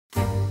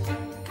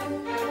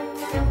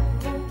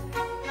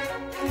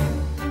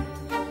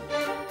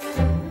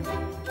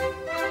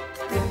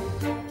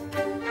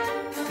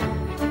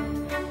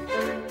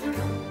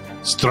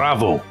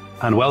Zdravo,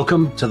 and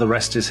welcome to The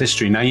Rest is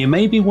History. Now, you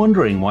may be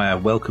wondering why I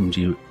welcomed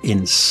you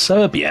in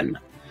Serbian.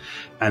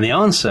 And the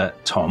answer,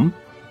 Tom,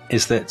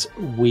 is that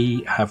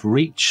we have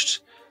reached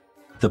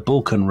the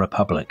Balkan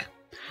Republic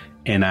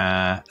in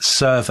our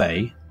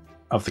survey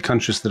of the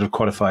countries that have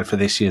qualified for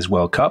this year's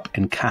World Cup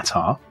in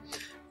Qatar.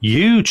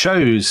 You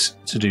chose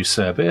to do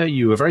Serbia.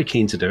 You were very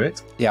keen to do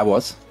it. Yeah, I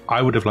was.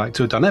 I would have liked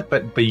to have done it,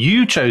 but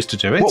you chose to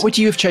do it. What would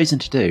you have chosen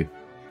to do?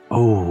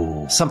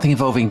 Oh, something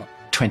involving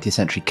 20th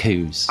century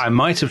coups. I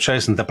might have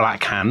chosen the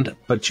Black Hand,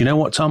 but do you know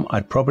what, Tom?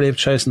 I'd probably have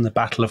chosen the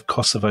Battle of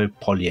Kosovo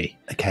Polje.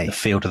 Okay. The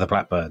Field of the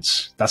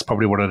Blackbirds. That's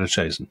probably what I'd have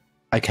chosen.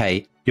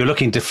 Okay. You're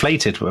looking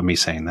deflated with me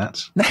saying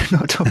that. No,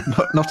 not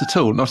at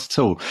all. Not at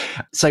all.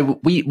 So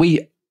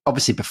we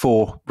obviously,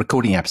 before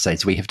recording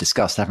episodes, we have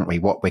discussed, haven't we,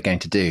 what we're going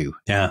to do.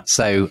 Yeah.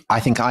 So I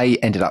think I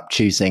ended up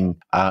choosing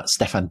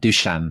Stefan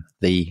Dušan,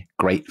 the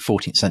great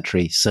 14th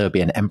century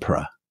Serbian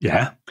emperor.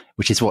 Yeah.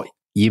 Which is what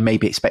you may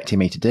be expecting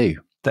me to do.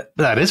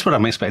 That is what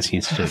I'm expecting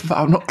you to do. But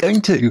I'm not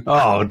going to.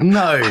 Oh,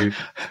 no.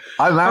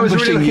 I was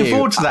really looking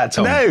forward to that,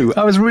 Tom. No.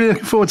 I was really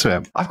looking forward to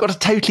it. I've got a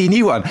totally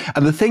new one.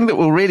 And the thing that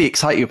will really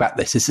excite you about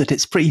this is that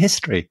it's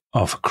prehistory.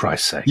 Oh, for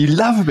Christ's sake. You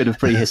love a bit of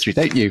prehistory,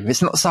 don't you?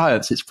 It's not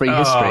science, it's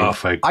prehistory. Oh,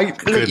 for I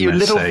look at your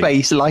little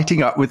face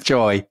lighting up with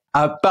joy.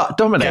 But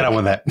Dominic, get on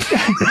with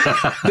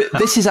it.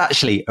 This is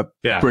actually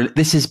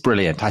this is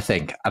brilliant, I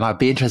think, and I'd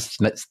be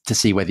interested to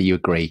see whether you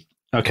agree.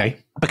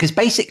 Okay. Because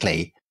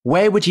basically,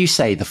 where would you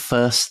say the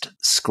first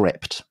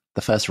script,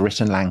 the first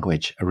written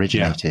language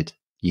originated?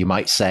 Yeah. You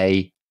might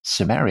say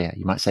Sumeria,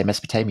 you might say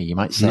Mesopotamia, you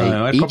might say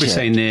No, I'd Egypt. probably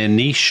say near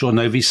Niš or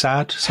Novi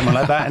Sad, somewhere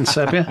like that in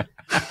Serbia.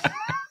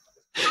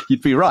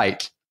 You'd be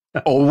right.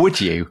 Or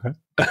would you?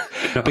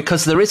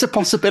 Because there is a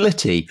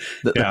possibility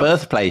that the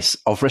birthplace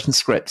of written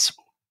scripts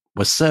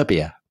was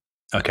Serbia.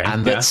 Okay.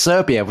 And that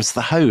Serbia was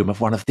the home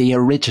of one of the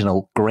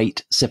original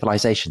great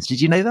civilizations.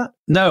 Did you know that?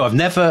 No, I've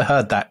never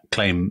heard that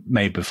claim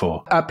made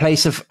before. A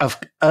place of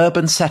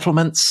urban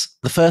settlements,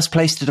 the first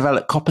place to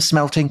develop copper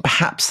smelting,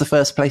 perhaps the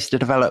first place to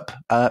develop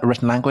a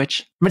written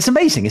language. I mean, it's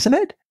amazing, isn't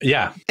it?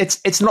 Yeah.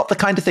 It's not the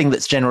kind of thing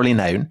that's generally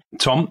known.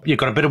 Tom, you've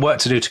got a bit of work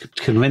to do to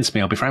convince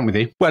me, I'll be frank with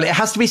you. Well, it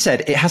has to be said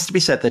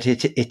that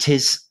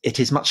it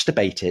is much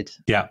debated.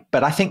 Yeah.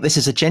 But I think this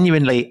is a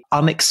genuinely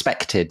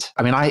unexpected.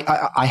 I mean,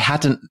 I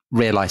hadn't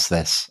realized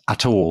this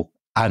at all.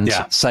 And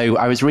so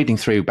I was reading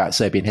through about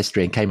Serbian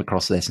history and came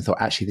across this and thought,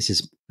 actually,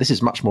 this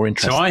is much more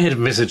interesting. So I had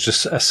envisaged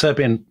a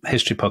Serbian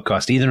history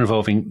podcast, either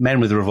involving men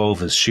with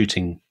revolvers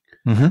shooting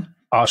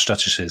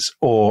archduchesses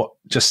or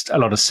just a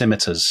lot of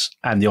scimitars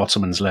and the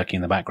Ottomans lurking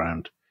in the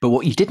background. But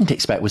what you didn't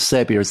expect was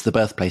Serbia as the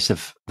birthplace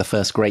of the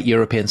first great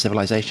European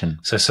civilization.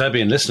 So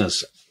Serbian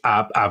listeners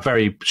are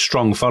very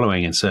strong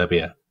following in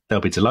Serbia. They'll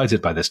be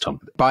delighted by this, Tom.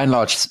 By and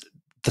large,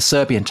 the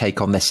Serbian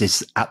take on this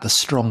is at the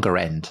stronger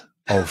end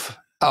of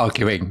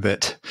arguing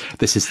that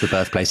this is the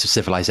birthplace of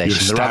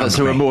civilization. There are others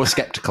who are more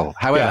skeptical.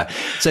 However,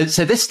 so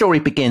this story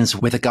begins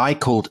with a guy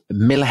called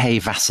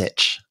Milije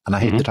Vasic, and I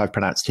hope that I've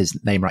pronounced his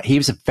name right. He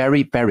was a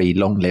very, very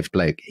long-lived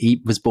bloke.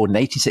 He was born in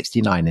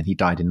 1869 and he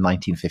died in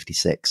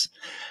 1956.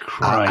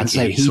 And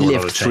so he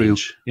lived through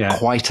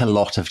quite a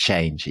lot of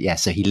change. Yeah,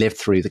 so he lived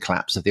through the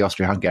collapse of the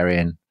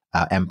Austro-Hungarian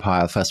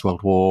Empire, the First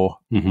World War,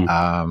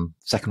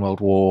 Second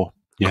World War,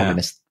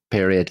 Communist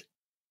period.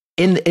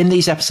 In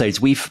these episodes,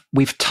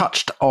 we've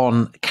touched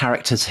on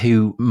characters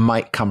who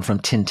might come from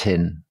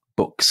Tintin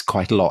books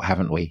quite a lot,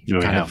 haven't we?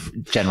 Kind of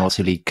generals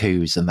who lead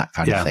coups and that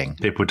kind of thing.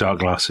 People with dark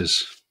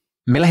glasses.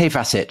 Milije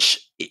Vasic,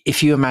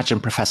 if you imagine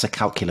Professor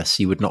Calculus,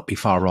 you would not be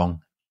far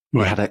wrong.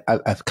 Right. He had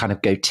a kind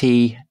of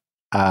goatee.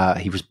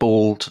 He was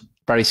bald,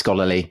 very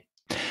scholarly,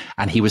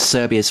 and he was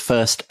Serbia's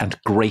first and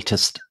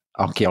greatest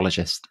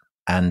archaeologist.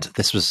 And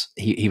this was,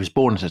 he was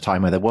born at a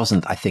time where there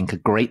wasn't, I think, a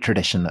great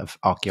tradition of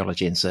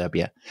archaeology in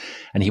Serbia.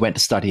 And he went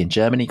to study in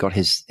Germany, got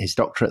his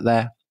doctorate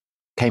there,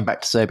 came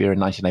back to Serbia in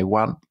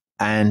 1901.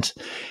 And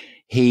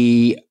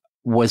he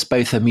was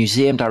both a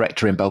museum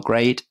director in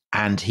Belgrade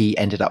and he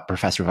ended up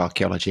professor of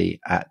archaeology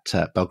at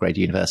Belgrade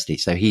University.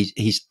 So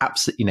he's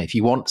absolutely, if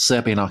you want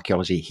Serbian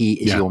archaeology, he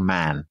is your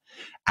man.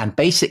 And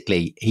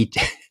basically,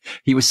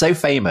 he was so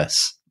famous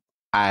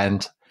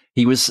and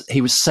he was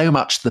so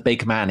much the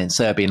big man in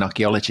Serbian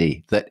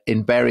archaeology that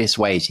in various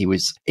ways he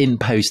was in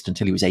post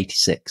until he was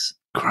 86.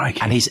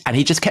 Crikey. And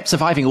he just kept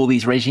surviving all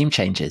these regime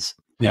changes.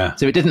 Yeah.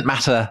 So it didn't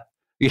matter,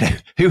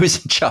 who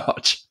was in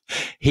charge.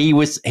 He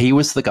was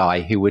the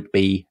guy who would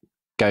be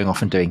going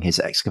off and doing his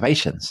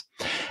excavations.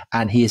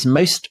 And he is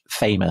most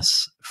famous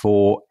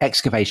for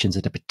excavations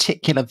at a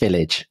particular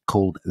village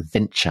called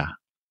Vinča,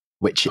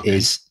 which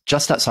is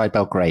just outside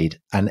Belgrade,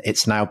 and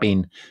it's now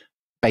been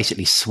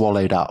basically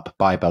swallowed up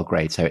by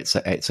Belgrade. So it's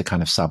a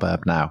kind of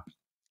suburb now.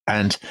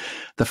 And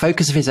the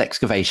focus of his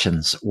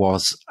excavations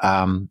was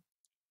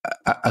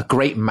a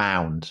great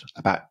mound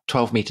about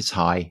 12 meters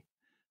high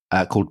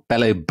called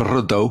Belo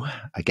Brdo.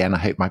 Again, I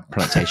hope my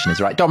pronunciation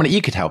is right. Dominic,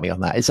 you could help me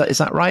on that. Is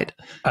that right?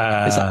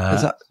 Is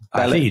that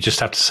I think you just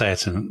have to say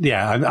it.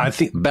 I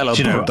think Belo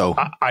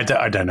Brdo. I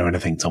don't know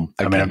anything, Tom.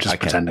 I mean, I'm just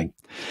pretending.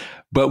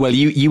 But well,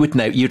 you would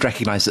know, you'd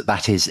recognize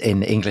that is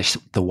in English,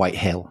 the White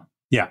Hill.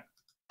 Yeah.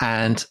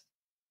 And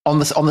on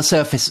the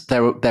surface,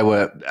 there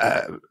were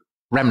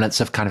remnants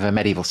of kind of a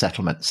medieval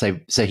settlement.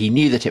 So he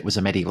knew that it was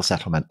a medieval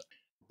settlement,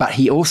 but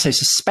he also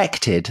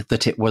suspected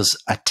that it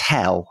was a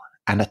tell.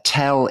 And a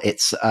tell,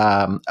 it's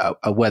a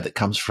word that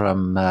comes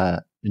from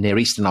Near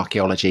Eastern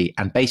archaeology,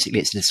 and basically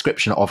it's a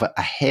description of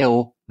a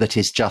hill that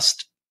is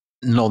just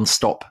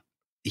non-stop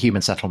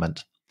human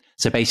settlement.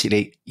 So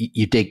basically,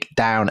 you dig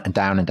down and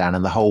down and down,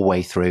 and the whole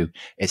way through,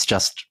 it's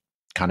just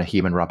kind of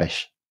human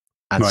rubbish.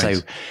 And Right.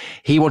 so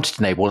he wanted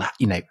to know, well,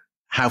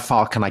 how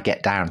far can I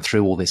get down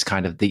through all this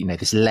kind of,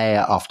 this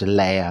layer after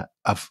layer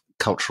of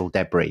cultural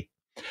debris?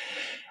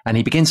 And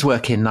he begins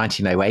work in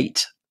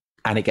 1908,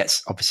 and it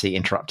gets obviously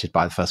interrupted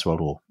by the First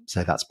World War.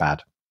 So that's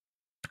bad.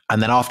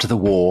 And then after the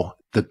war,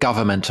 the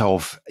government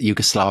of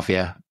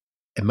Yugoslavia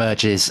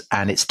emerges,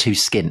 and it's too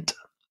skint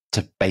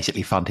to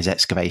basically fund his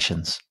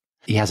excavations.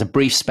 He has a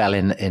brief spell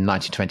in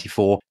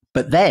 1924,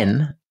 but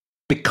then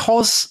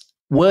because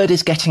word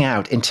is getting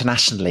out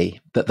internationally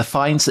that the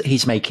finds that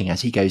he's making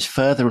as he goes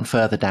further and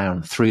further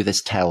down through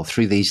this tell,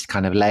 through these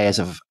kind of layers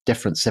of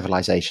different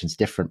civilizations,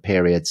 different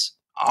periods,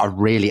 are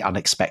really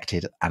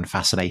unexpected and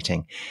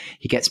fascinating.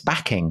 He gets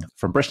backing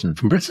from Britain.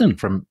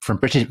 From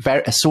British,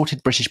 very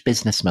assorted British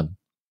businessmen.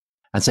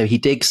 And so he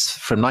digs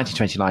from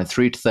 1929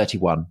 through to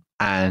 31,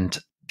 and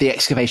the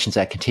excavations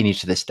there continue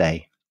to this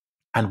day.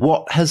 And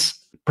what has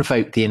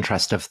provoked the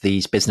interest of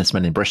these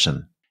businessmen in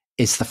Britain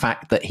is the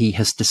fact that he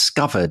has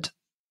discovered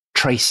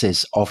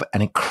traces of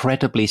an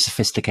incredibly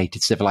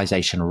sophisticated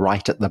civilization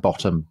right at the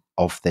bottom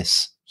of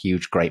this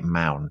huge, great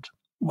mound.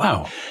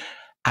 Wow.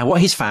 And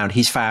what he's found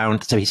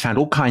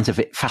all kinds of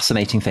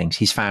fascinating things.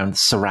 He's found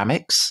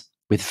ceramics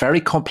with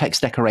very complex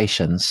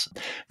decorations,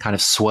 kind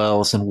of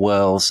swirls and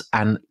whirls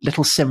and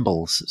little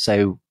symbols.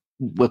 So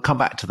we'll come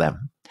back to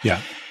them. Yeah.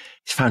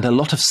 He's found a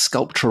lot of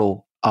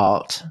sculptural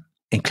art,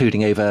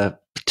 including over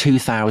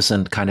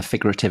 2,000 kind of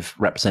figurative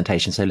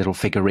representations, so little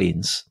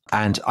figurines.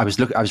 And I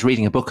was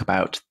reading a book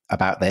about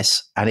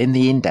this, and in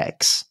the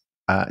index,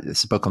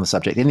 it's a book on the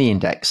subject. In the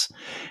index,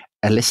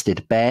 are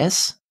listed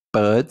bears,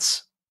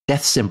 birds,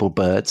 death symbol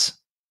birds,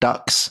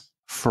 ducks,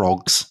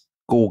 frogs,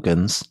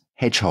 gorgons,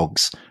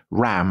 hedgehogs,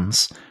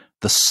 rams,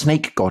 the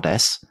snake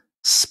goddess,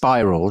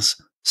 spirals,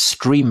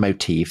 stream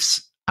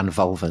motifs, and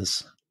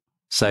vulvas.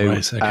 So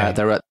right, okay.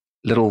 There are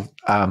little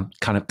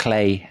kind of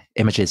clay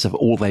images of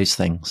all those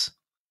things.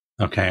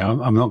 Okay,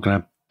 I'm not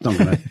going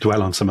to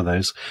dwell on some of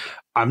those.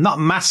 I'm not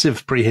a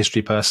massive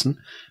prehistory person,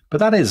 but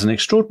that is an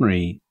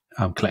extraordinary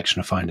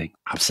collection of finding.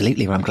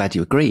 Absolutely, well, I'm glad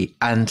you agree.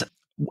 And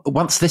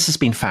once this has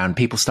been found,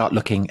 people start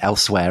looking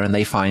elsewhere, and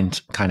they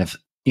find kind of,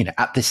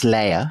 at this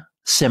layer,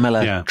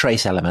 similar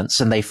trace elements.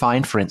 And they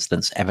find, for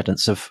instance,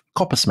 evidence of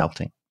copper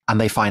smelting.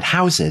 And they find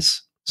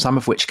houses, some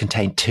of which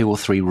contain 2 or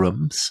 3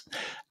 rooms,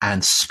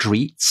 and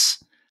streets.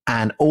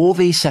 And all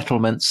these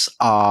settlements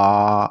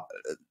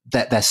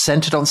they're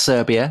centered on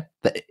Serbia.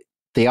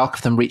 The arc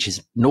of them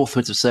reaches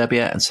northwards of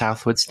Serbia and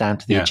southwards down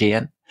to the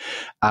Aegean.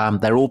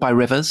 They're all by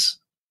rivers.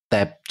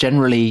 They're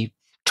generally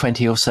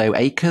 20 or so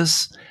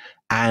acres.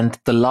 And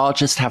the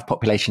largest have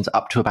populations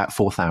up to about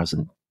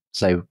 4,000.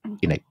 So,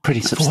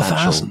 pretty substantial.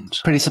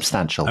 4,000? Pretty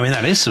substantial. I mean,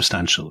 that is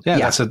substantial.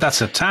 Yeah.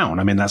 That's a town.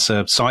 I mean, that's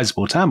a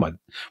sizable town.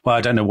 Well,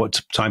 I don't know what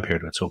time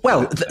period we're talking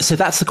about. So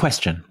that's the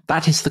question.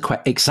 That is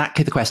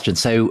exactly the question.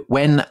 So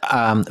when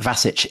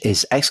Vasic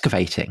is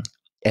excavating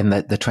in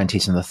the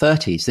 20s and the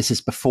 30s, this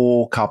is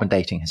before carbon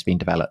dating has been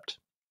developed.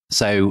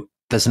 So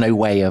there's no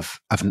way of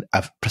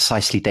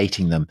precisely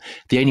dating them.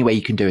 The only way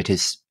you can do it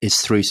is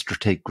through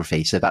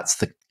stratigraphy. So that's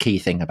the key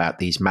thing about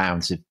these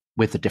mounds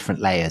with the different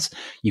layers.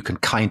 You can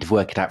kind of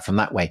work it out from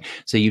that way.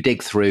 So you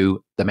dig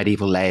through the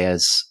medieval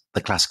layers,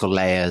 the classical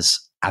layers,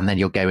 and then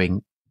you're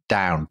going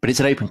down. But it's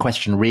an open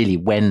question, really,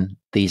 when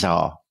these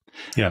are.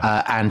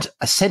 Yeah. And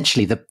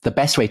essentially, the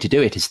best way to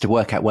do it is to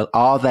work out, well,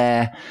 are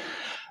there,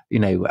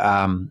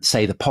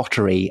 say the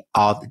pottery,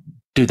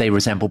 do they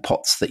resemble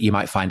pots that you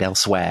might find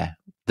elsewhere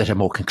that are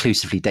more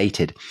conclusively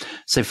dated?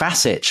 So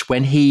Vasic,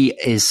 when he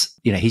is,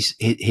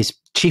 he's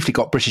chiefly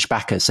got British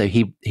backers. So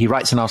he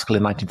writes an article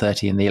in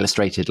 1930 in the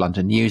Illustrated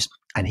London News,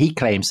 and he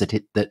claims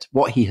that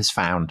what he has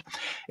found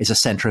is a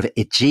center of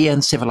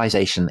Aegean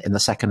civilization in the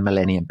 2nd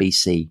millennium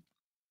BC.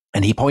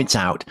 And he points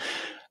out,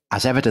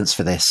 as evidence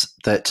for this,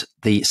 that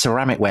the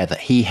ceramic ware that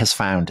he has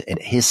found in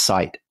his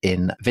site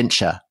in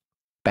Vincha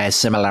bears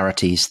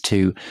similarities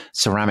to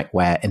ceramic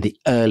ware in the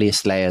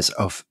earliest layers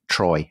of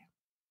Troy.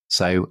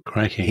 So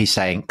he's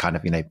saying kind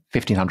of,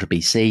 1500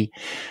 BC.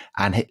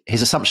 And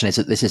his assumption is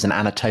that this is an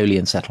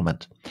Anatolian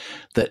settlement,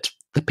 that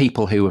the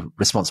people who were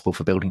responsible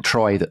for building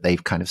Troy, that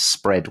they've kind of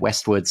spread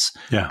westwards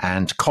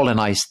and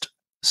colonized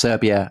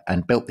Serbia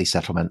and built these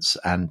settlements.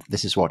 And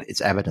this is what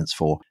it's evidence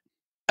for.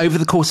 Over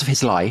the course of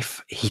his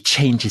life, he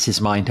changes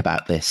his mind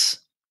about this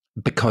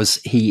because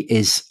he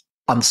is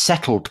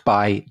unsettled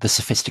by the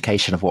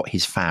sophistication of what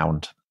he's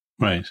found.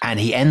 Right. And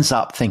he ends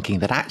up thinking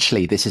that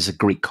actually this is a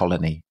Greek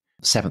colony,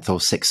 7th or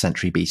 6th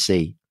century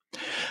BC.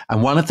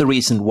 And one of the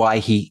reasons why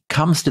he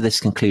comes to this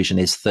conclusion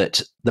is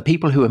that the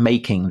people who are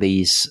making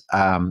these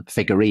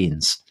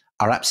figurines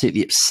are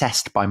absolutely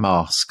obsessed by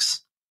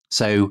masks.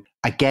 So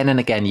again and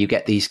again, you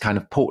get these kind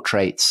of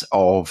portraits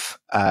of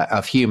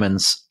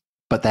humans,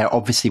 but they're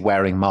obviously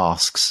wearing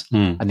masks.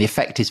 And the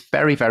effect is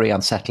very, very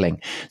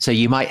unsettling. So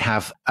you might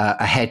have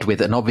a head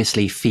with an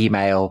obviously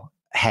female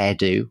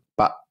hairdo,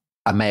 but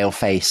a male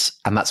face,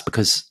 and that's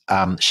because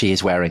she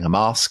is wearing a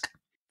mask.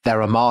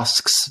 There are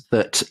masks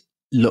that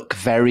look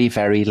very,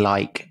 very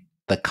like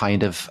the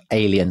kind of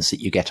aliens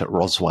that you get at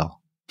Roswell.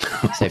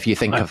 So if you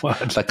think of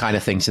the kind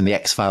of things in the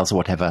X-Files or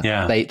whatever,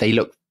 they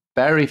look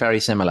very, very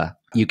similar.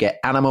 You get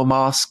animal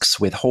masks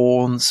with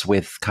horns,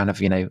 with kind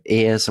of,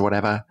 ears or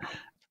whatever.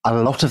 A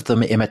lot of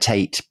them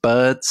imitate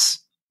birds.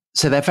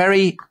 So they're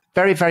very,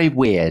 very, very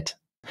weird.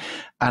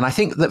 And I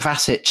think that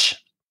Vasic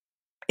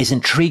is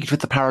intrigued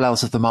with the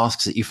parallels of the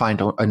masks that you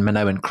find on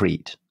Minoan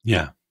Crete.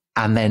 Yeah.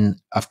 And then,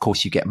 of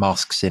course, you get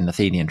masks in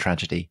Athenian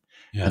tragedy.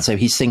 Yeah. And so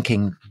he's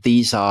thinking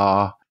these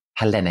are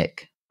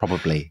Hellenic,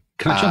 probably.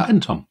 Can I jump in,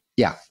 Tom?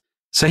 Yeah.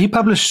 So he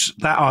published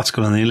that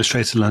article in the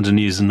Illustrated London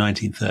News in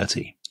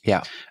 1930.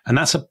 Yeah. And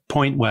that's a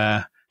point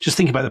where, just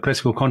think about the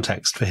political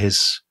context for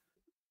his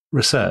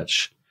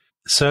research.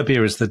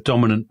 Serbia is the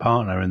dominant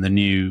partner in the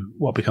new,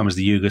 what becomes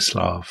the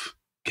Yugoslav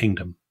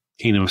kingdom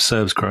of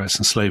Serbs, Croats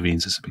and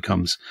Slovenes as it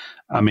becomes.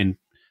 I mean,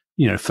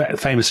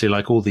 famously,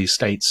 like all these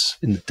states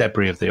in the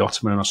debris of the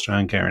Ottoman and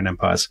Austro-Hungarian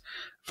empires,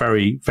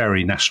 very,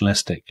 very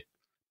nationalistic.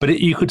 But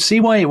you could see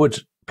why it would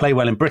play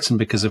well in Britain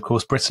because, of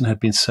course, Britain had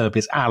been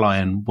Serbia's ally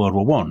in World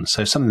War I.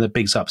 So something that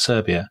bigs up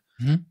Serbia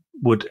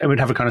would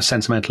have a kind of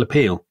sentimental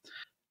appeal.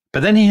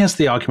 But then he has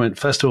the argument,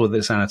 first of all, that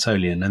it's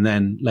Anatolian and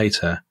then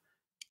later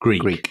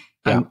Greek.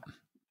 Yeah.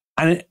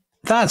 And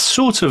that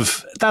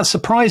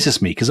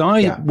surprises me because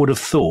I would have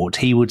thought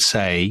he would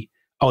say,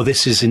 oh,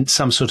 this is in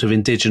some sort of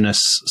indigenous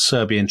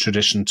Serbian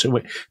tradition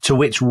to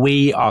which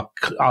we are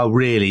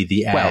really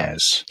the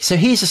heirs. Well, so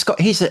he's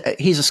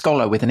a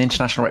scholar with an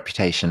international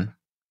reputation.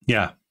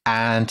 Yeah.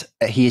 And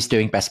he is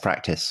doing best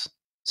practice.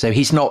 So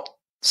he's not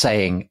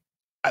saying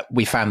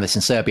we found this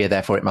in Serbia,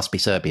 therefore it must be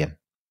Serbian.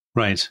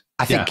 Right.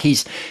 I think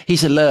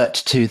he's alert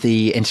to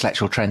the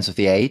intellectual trends of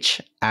the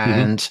age,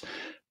 and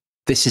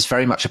this is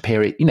very much a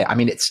period.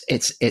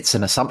 It's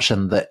an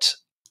assumption that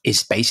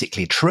is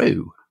basically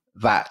true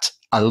that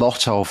a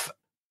lot of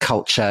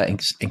culture,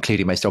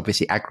 including most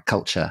obviously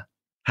agriculture,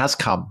 has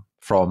come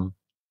from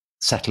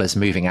settlers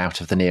moving out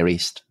of the Near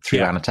East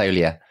through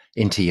Anatolia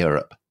into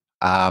Europe.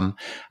 And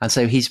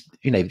so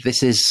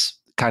this is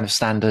kind of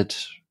standard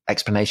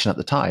explanation at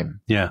the time.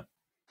 Yeah.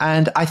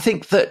 And I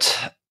think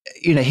that,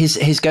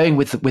 his going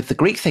with the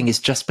Greek thing is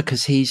just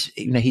because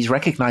he's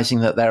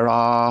recognizing that there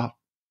are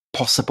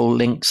possible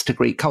links to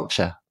Greek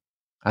culture.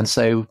 And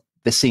so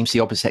this seems the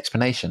obvious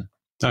explanation.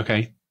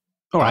 Okay.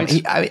 All right.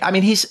 He's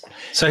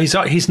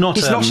not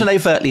an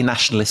overtly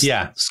nationalist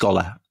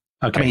scholar.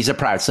 Okay. I mean, he's a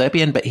proud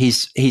Serbian, but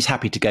he's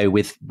happy to go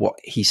with what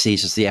he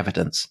sees as the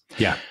evidence.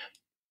 Yeah.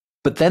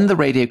 But then the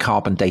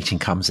radiocarbon dating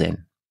comes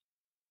in,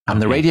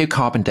 and the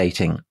radiocarbon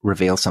dating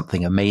reveals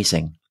something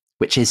amazing,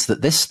 which is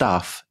that this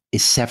stuff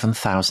is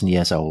 7,000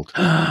 years old.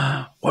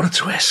 What a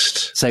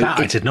twist. So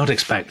I did not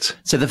expect.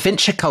 So the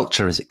Vinča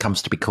culture, as it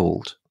comes to be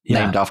called,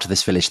 named after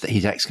this village that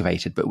he's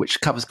excavated, but which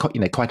covers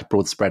quite a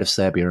broad spread of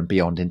Serbia and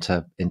beyond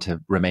into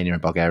Romania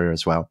and Bulgaria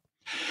as well.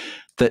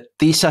 That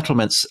these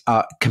settlements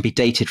can be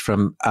dated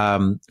from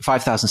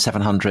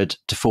 5,700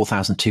 to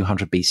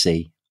 4,200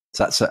 BC.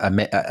 So that's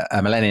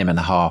a millennium and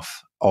a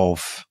half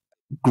of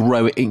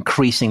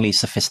increasingly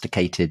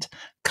sophisticated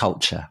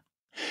culture.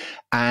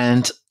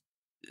 And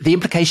the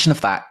implication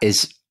of that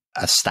is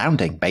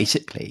astounding,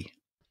 basically,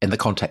 in the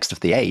context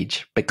of the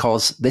age,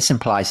 because this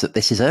implies that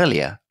this is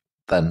earlier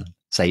than,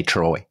 say,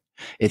 Troy.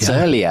 It's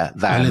earlier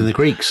than the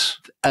Greeks.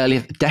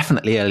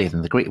 Definitely earlier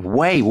than the Greeks.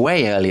 Way,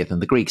 way earlier than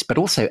the Greeks, but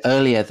also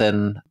earlier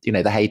than,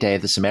 the heyday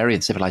of the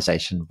Sumerian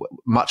civilization,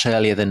 much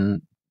earlier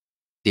than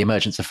the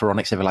emergence of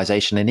pharaonic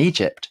civilization in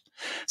Egypt.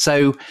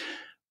 So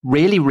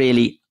really,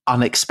 really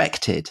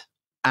unexpected.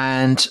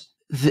 And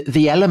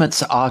the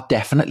elements are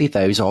definitely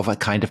those of a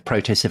kind of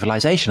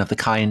proto-civilization, of the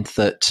kind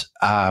that,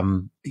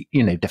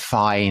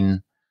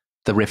 define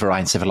the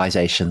riverine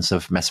civilizations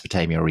of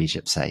Mesopotamia or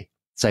Egypt, say.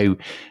 So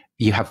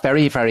you have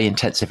very, very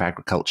intensive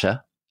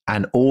agriculture,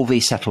 and all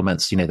these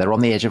settlements, they're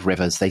on the edge of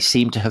rivers. They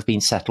seem to have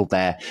been settled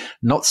there,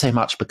 not so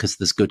much because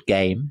there's good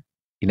game,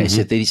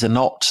 so these are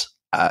not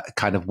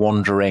kind of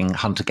wandering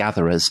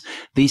hunter-gatherers.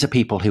 These are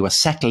people who are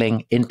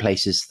settling in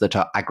places that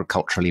are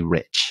agriculturally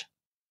rich.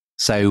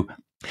 So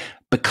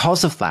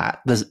because of that,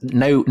 there's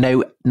no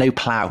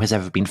plow has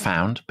ever been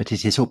found, but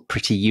it is all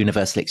pretty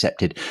universally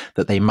accepted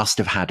that they must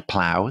have had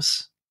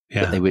plows,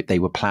 that they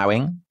were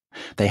plowing.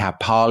 They have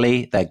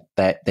barley,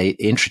 they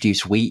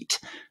introduce wheat,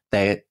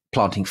 they're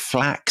planting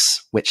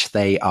flax, which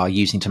they are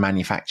using to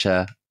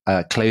manufacture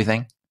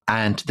clothing.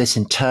 And this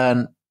in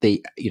turn,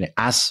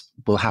 as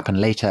will happen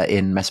later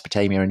in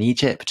Mesopotamia and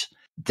Egypt,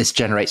 this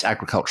generates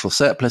agricultural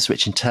surplus,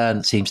 which in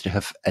turn seems to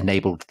have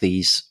enabled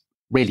these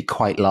really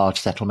quite large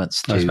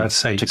settlements I was about to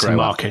say, to some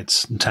grow up.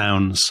 markets and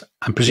towns.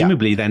 And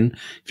presumably then,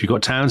 if you've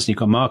got towns and you've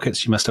got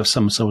markets, you must have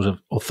some sort of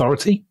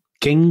authority,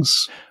 kings?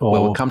 Or...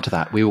 Well, we'll come to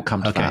that. We will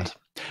come to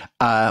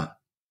that.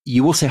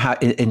 You also have,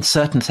 in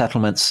certain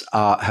settlements,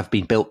 have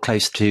been built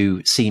close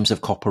to seams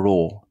of copper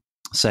ore.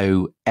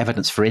 So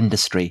evidence for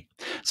industry.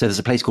 So there's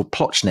a place called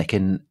Plochnik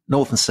in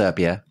northern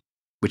Serbia,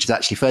 which is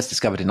actually first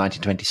discovered in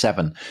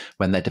 1927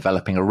 when they're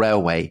developing a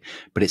railway,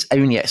 but it's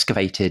only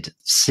excavated,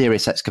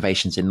 serious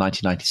excavations in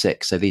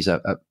 1996. So these are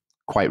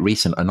quite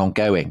recent and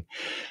ongoing.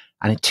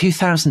 And in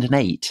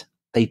 2008,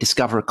 they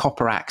discover a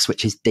copper axe,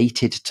 which is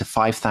dated to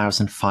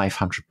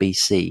 5,500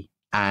 BC.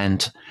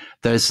 And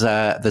there's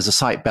a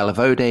site,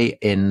 Belavode,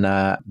 in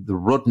the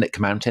Rudnik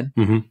mountain,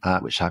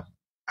 which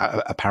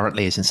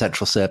apparently is in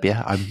central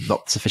Serbia. I'm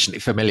not sufficiently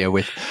familiar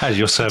with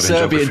your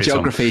Serbian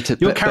geography.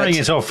 You're carrying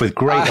it off with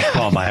great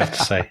aplomb, I have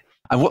to say.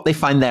 And what they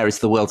find there is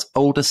the world's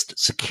oldest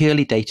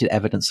securely dated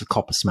evidence of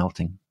copper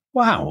smelting.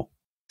 Wow.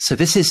 So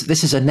this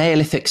is a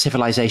Neolithic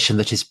civilization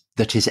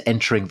that is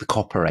entering the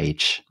Copper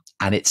Age.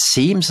 And it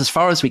seems, as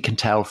far as we can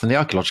tell from the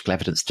archaeological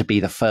evidence, to be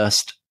the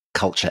first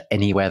culture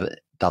anywhere that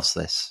does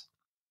this.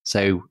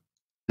 So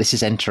this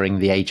is entering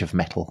the age of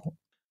metal,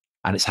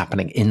 and it's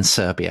happening in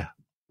Serbia.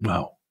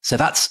 Wow. So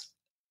that's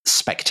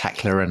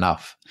spectacular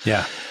enough.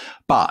 Yeah.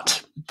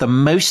 But the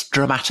most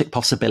dramatic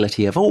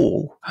possibility of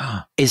all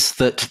is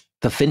that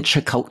the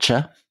Vinča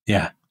culture,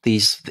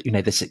 this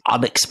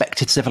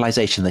unexpected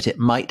civilization, that it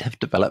might have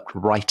developed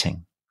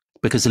writing.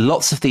 Because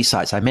lots of these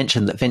sites, I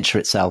mentioned that Vinča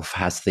itself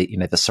has the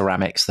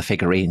ceramics, the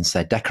figurines,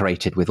 they're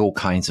decorated with all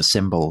kinds of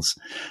symbols.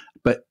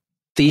 But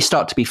these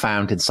start to be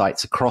found in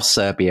sites across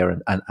Serbia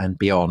and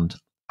beyond.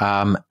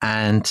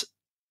 And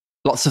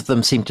lots of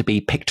them seem to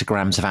be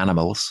pictograms of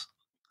animals.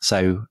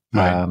 So,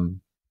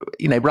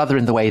 rather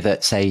in the way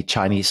that, say,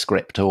 Chinese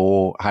script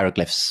or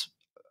hieroglyphs,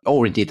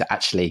 or indeed that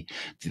actually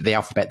the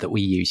alphabet that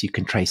we use, you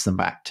can trace them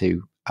back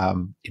to,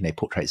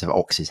 portraits of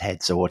oxes'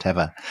 heads or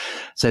whatever.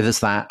 So there's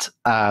that.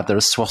 There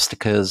are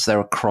swastikas, there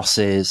are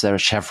crosses, there are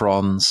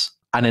chevrons,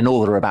 and in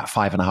all there are about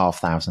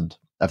 5,500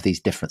 of these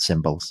different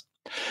symbols.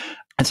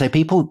 And so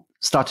people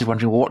started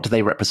wondering, well, what do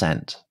they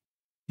represent?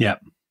 Yeah.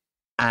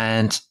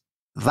 And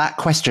that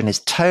question is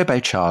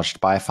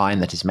turbocharged by a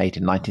find that is made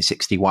in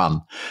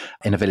 1961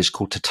 in a village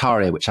called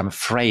Tataria, which I'm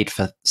afraid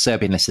for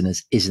Serbian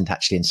listeners isn't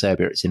actually in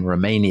Serbia, it's in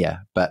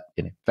Romania, but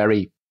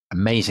very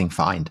amazing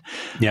find.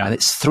 Yeah. And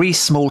it's 3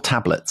 small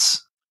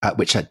tablets,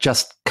 which are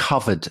just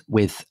covered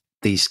with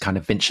these kind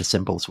of Vinča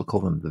symbols. We'll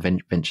call them the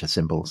Vinča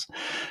symbols.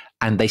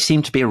 And they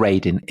seem to be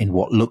arrayed in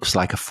what looks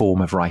like a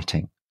form of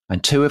writing.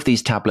 And 2 of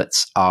these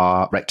tablets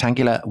are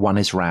rectangular, 1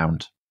 is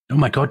round. Oh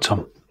my God,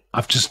 Tom.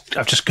 I've just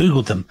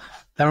Googled them.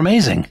 They're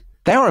amazing.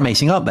 They are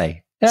amazing, aren't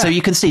they? Yeah. So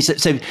you can see,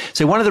 so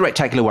one of the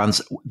rectangular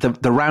ones,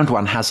 the round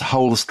one has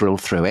holes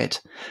drilled through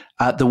it.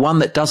 The one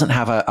that doesn't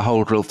have a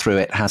hole drilled through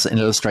it has an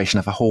illustration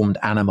of a horned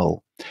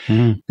animal.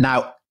 Mm.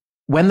 Now,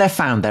 when they're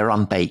found, they're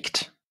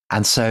unbaked.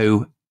 And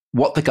so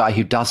what the guy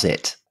who does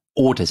it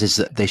orders is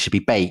that they should be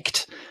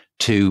baked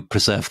to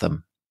preserve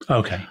them.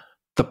 Okay.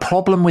 The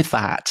problem with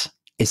that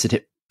is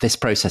that this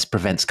process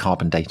prevents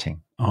carbon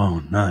dating.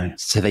 Oh, no.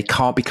 So they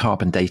can't be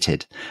carbon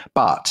dated.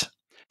 But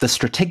the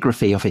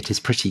stratigraphy of it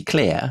is pretty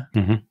clear.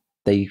 Mm-hmm.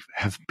 They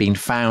have been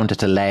found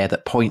at a layer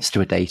that points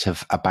to a date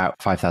of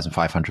about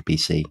 5,500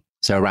 BC.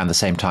 So around the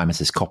same time as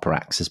this copper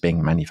axe is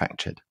being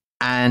manufactured.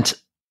 And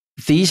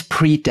these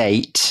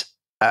predate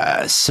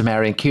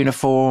Sumerian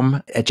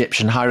cuneiform,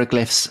 Egyptian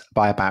hieroglyphs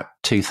by about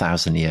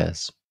 2,000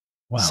 years.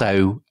 Wow.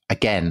 So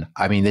again,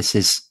 I mean, this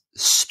is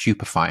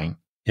stupefying.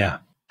 Yeah.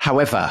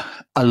 However,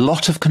 a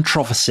lot of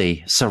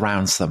controversy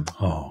surrounds them.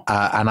 Oh.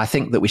 And I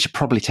think that we should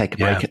probably take a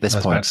break at this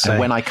point. And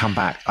when I come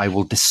back, I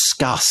will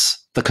discuss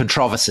the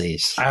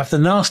controversies. I have the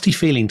nasty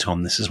feeling,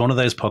 Tom, this is one of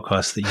those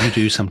podcasts that you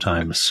do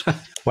sometimes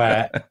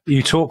where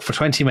you talk for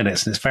 20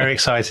 minutes and it's very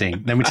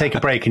exciting. Then we take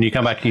a break and you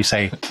come back and you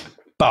say,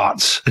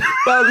 but.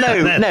 Well,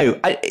 no.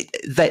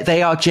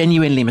 They are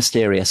genuinely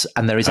mysterious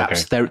and there is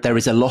there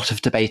is a lot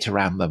of debate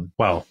around them.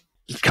 Well,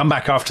 come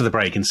back after the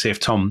break and see if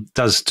Tom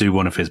does do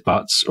one of his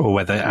buts or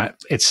whether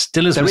it's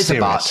still as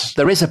mysterious.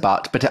 There is a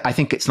but, but I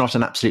think it's not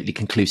an absolutely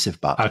conclusive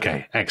but.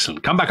 Okay,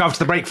 excellent. Come back after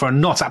the break for a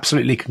not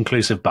absolutely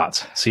conclusive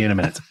but. See you in a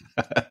minute.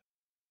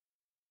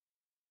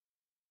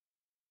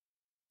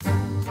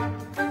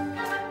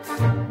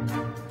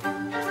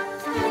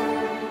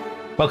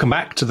 Welcome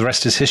back to The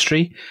Rest is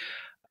History.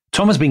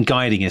 Tom has been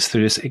guiding us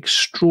through this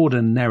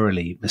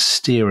extraordinarily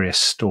mysterious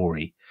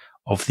story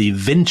of the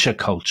Vinča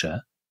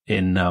culture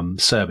in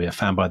Serbia,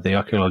 found by the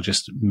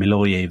archaeologist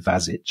Miloje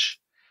Vazic.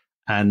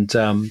 And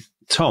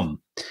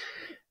Tom,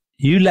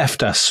 you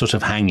left us sort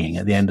of hanging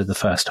at the end of the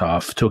first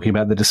half, talking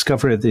about the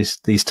discovery of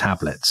these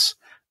tablets,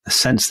 the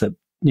sense that,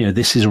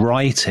 this is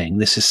writing,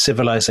 this is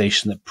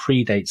civilization that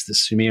predates the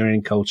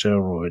Sumerian culture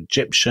or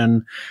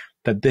Egyptian,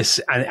 that this,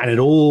 and it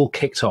all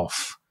kicked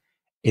off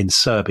in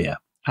Serbia.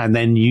 And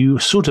then you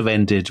sort of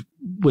ended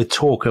with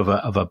talk of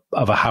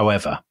a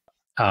however.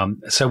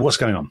 So what's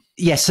going on?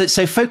 Yes,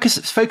 so focus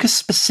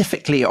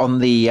specifically on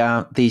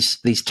the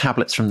these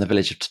tablets from the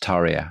village of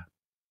Tataria,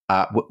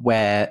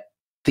 where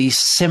these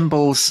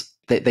symbols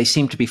they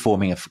seem to be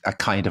forming a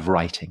kind of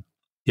writing.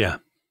 Yeah.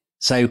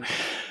 So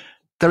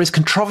there is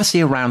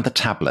controversy around the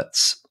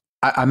tablets.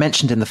 I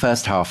mentioned in the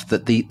first half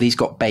that these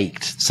got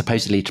baked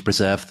supposedly to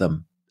preserve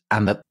them,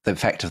 and that the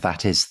effect of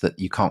that is that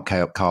you can't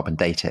carbon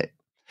date it.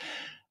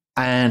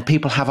 And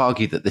people have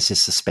argued that this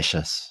is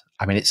suspicious.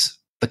 I mean,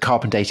 the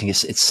carbon dating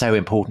it's so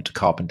important to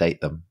carbon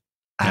date them,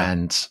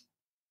 and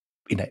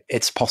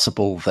it's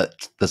possible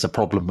that there's a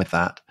problem with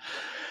that.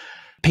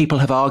 People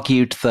have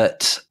argued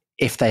that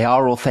if they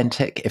are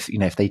authentic,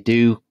 if they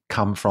do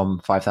come from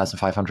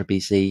 5,500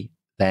 BC,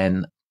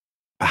 then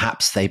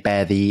perhaps they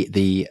bear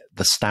the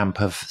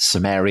stamp of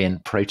Sumerian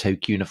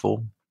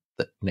proto-cuneiform.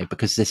 That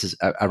because this is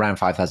around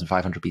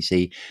 5,500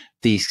 BC,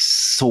 these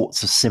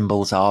sorts of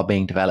symbols are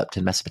being developed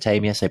in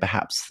Mesopotamia. So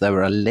perhaps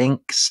there are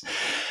links.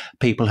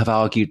 People have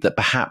argued that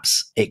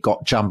perhaps it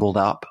got jumbled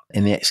up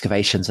in the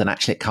excavations, and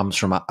actually it comes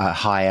from a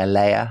higher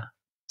layer.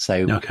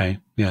 So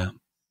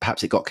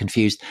perhaps it got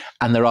confused.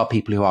 And there are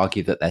people who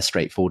argue that they're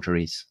straight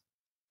forgeries.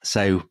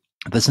 So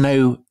there's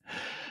no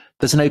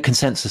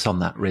consensus on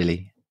that,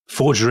 really.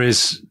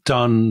 Forgeries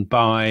done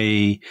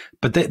by,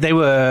 but they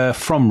were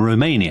from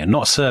Romania,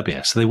 not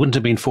Serbia, so they wouldn't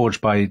have been forged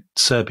by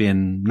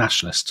Serbian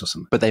nationalists or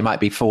something. But they might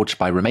be forged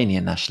by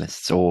Romanian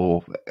nationalists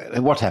or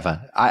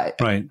whatever.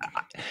 Right.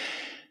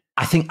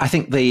 I think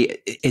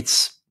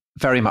it's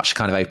very much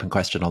kind of open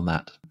question on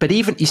that. But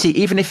even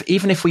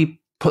if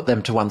we put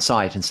them to one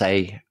side and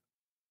say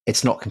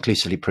it's not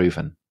conclusively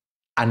proven,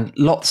 and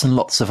lots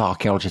of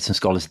archaeologists and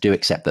scholars do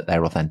accept that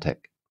they're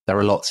authentic. There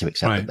are lots who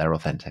accept that they're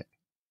authentic.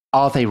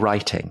 Are they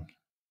writing?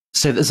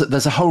 So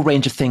there's a whole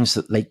range of things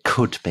that they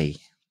could be.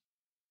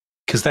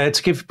 Because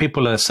to give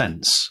people a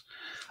sense,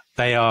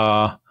 they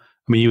are,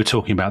 I mean, you were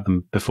talking about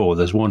them before.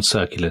 There's one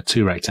circular,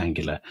 two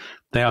rectangular.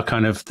 They are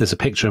there's a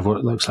picture of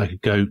what looks like a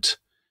goat.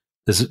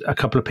 There's a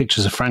couple of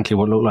pictures of, frankly,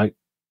 what look like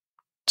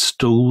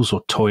stools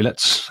or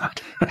toilets.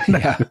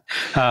 Yeah.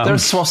 There are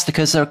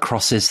swastikas, there are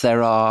crosses,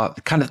 there are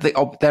there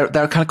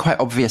are kind of quite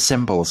obvious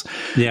symbols.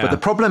 Yeah. But the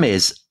problem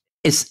is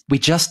we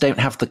just don't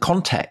have the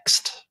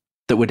context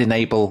that would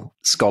enable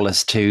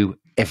scholars to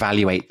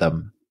evaluate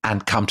them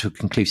and come to a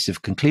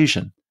conclusive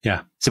conclusion.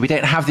 Yeah. So we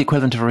don't have the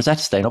equivalent of a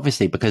Rosetta Stone,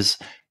 obviously, because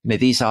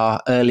these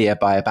are earlier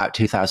by about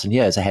 2,000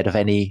 years ahead of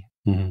any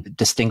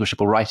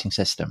distinguishable writing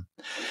system.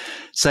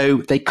 So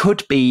they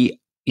could be,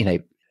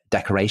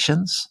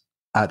 decorations,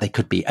 they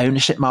could be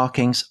ownership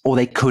markings, or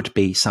they could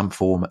be some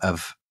form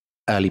of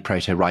early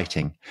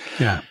proto-writing.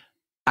 Yeah.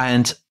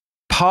 And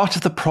part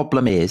of the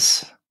problem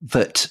is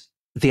that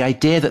the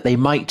idea that they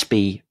might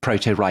be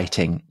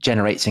proto-writing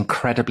generates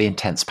incredibly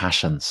intense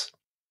passions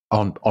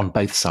on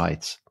both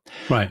sides.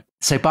 Right.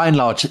 So by and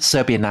large,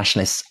 Serbian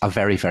nationalists are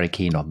very, very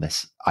keen on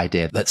this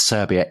idea that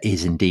Serbia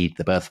is indeed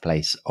the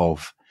birthplace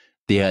of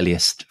the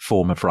earliest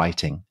form of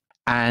writing.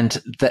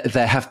 And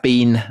there have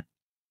been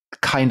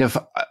kind of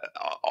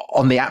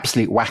on the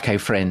absolute wacko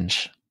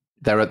fringe,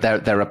 there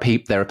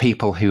are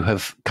people who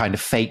have kind of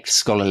faked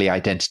scholarly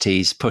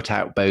identities, put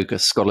out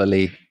bogus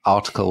scholarly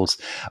articles,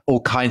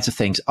 all kinds of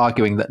things,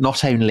 arguing that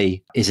not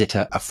only is it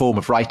a form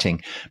of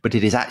writing, but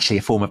it is actually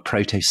a form of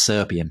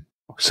Proto-Serbian.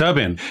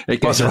 Serbian?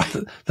 It goes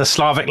the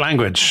Slavic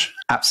language.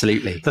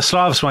 Absolutely. The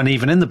Slavs weren't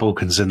even in the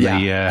Balkans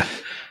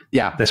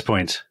this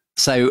point.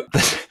 So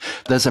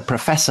there's a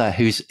professor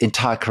whose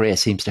entire career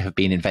seems to have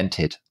been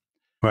invented.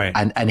 Right.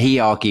 And he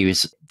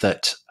argues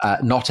that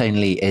not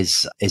only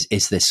is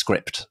this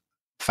script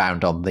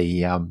found on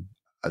the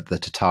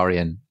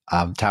Tatarian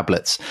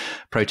tablets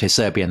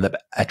Proto-Serbian,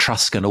 that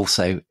Etruscan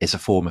also is a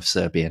form of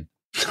Serbian.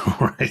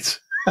 Right.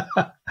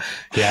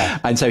 Yeah.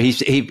 And so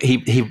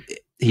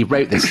he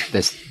wrote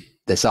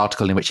this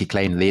article in which he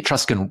claimed the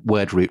Etruscan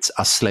word roots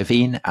are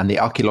Slovene, and the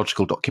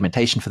archaeological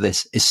documentation for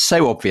this is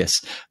so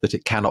obvious that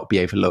it cannot be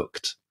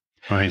overlooked.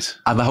 Right.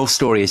 And the whole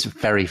story is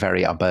very,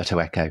 very Umberto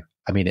Eco.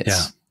 I mean,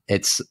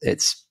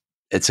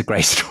 it's a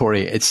great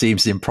story. It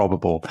seems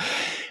improbable,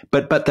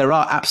 but there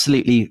are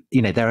absolutely,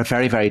 there are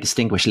very, very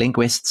distinguished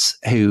linguists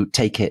who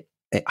take it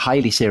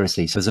highly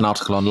seriously. So there's an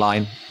article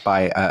online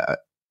by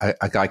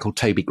a guy called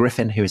Toby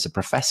Griffin, who is a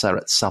professor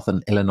at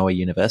Southern Illinois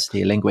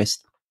University, a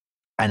linguist,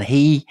 and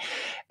he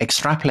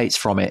extrapolates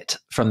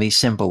from these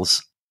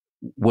symbols,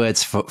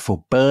 words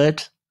for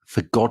bird,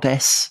 for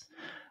goddess,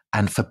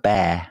 and for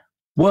bear.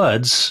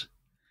 Words?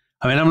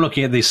 I mean, I'm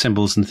looking at these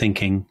symbols and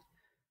thinking,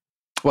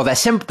 well, they're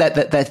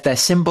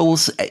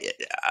symbols.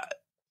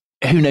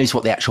 Who knows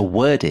what the actual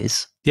word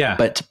is? Yeah.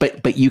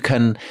 But you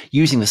can,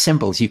 using the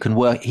symbols, you can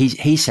work.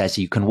 He says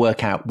you can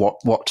work out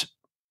what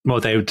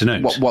they would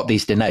denote, what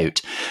these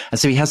denote. And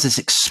so he has this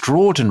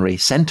extraordinary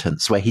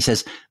sentence where he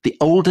says the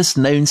oldest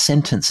known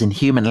sentence in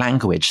human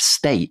language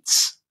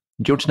states.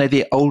 Do you want to know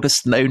the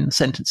oldest known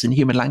sentence in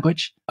human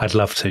language? I'd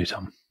love to,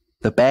 Tom.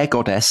 The bear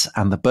goddess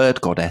and the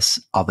bird goddess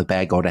are the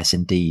bear goddess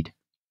indeed.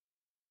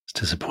 It's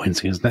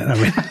disappointing, isn't it?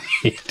 I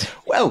mean,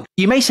 well,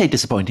 you may say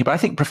disappointing, but I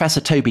think Professor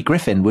Toby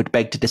Griffin would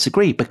beg to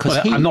disagree because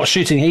I'm not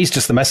shooting. He's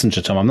just the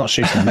messenger, Tom. I'm not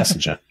shooting the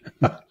messenger.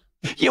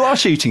 You are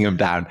shooting him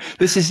down.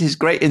 This is his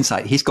great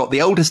insight. He's got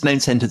the oldest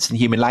known sentence in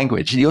human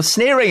language, and you're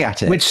sneering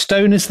at it. Which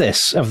stone is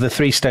this of the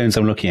 3 stones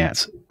I'm looking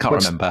at? Can't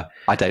remember.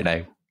 I don't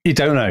know. You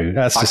don't know.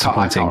 That's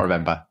disappointing. I can't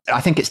remember.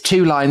 I think it's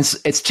 2 lines.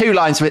 It's 2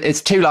 lines with a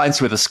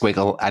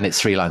squiggle, and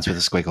it's 3 lines with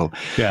a squiggle.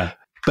 Yeah.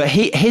 But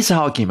his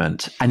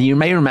argument, and you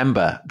may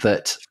remember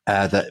that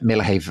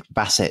Milorad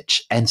Basic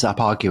ends up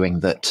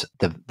arguing that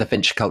the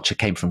Vinča culture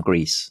came from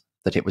Greece,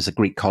 that it was a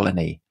Greek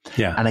colony.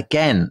 Yeah. And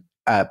again,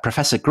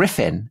 Professor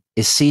Griffin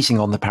is seizing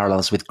on the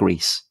parallels with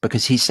Greece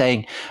because he's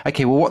saying,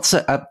 okay, well, what's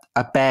a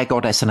bear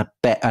goddess and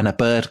a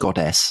bird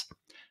goddess?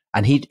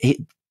 And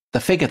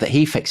the figure that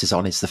he fixes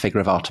on is the figure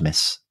of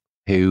Artemis,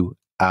 who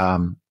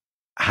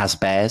has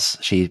bears.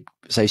 She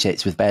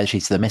associates with bears.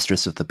 She's the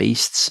mistress of the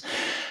beasts.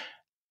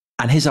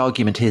 And his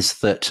argument is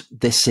that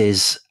this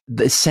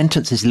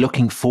sentence is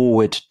looking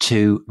forward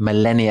to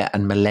millennia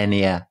and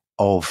millennia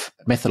of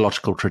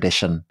mythological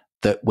tradition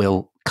that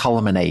will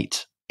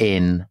culminate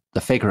in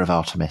the figure of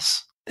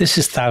Artemis. This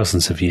is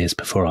thousands of years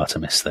before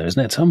Artemis, though,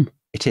 isn't it, Tom?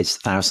 It is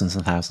thousands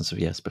and thousands of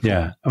years before.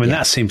 Yeah. I mean,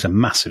 that seems a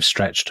massive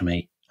stretch to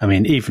me. I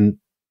mean, even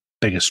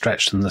bigger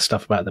stretch than the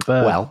stuff about the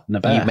bird. Well, and the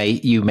bear.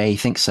 You may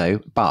think so,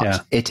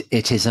 but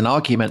it is an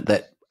argument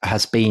that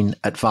has been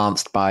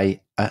advanced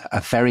by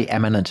a very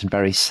eminent and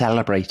very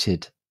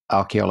celebrated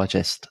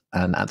archaeologist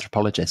and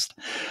anthropologist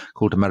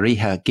called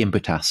Marija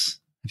Gimbutas.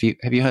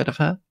 Have you heard of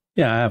her?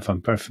 Yeah, I have.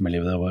 I'm very familiar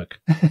with her work.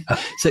 I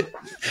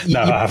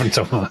haven't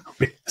told her.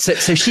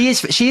 So she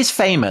is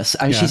famous.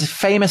 I mean, she's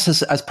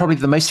famous as probably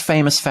the most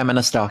famous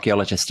feminist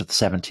archaeologist of the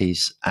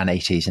 70s and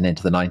 80s and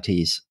into the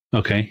 90s.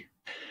 Okay.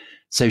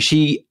 So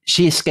she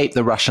escaped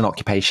the Russian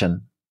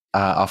occupation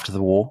after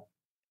the war,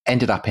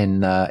 ended up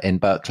in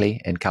Berkeley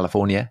in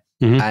California,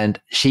 and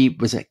she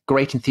was a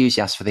great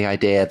enthusiast for the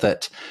idea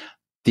that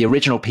the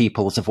original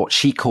peoples of what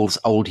she calls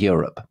Old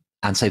Europe,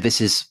 and so this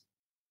is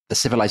the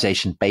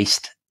civilization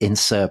based in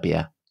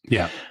Serbia,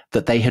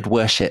 that they had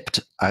worshipped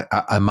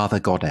a mother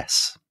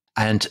goddess.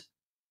 And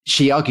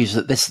she argues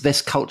that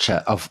this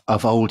culture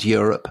of Old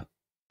Europe,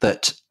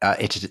 that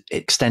it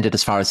extended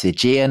as far as the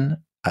Aegean,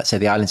 so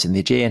the islands in the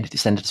Aegean, it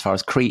extended as far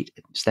as Crete,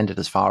 it extended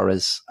as far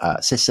as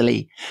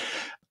Sicily,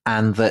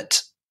 and that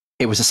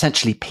it was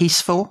essentially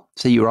peaceful.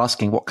 So you were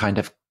asking what kind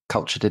of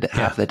culture did it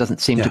have? There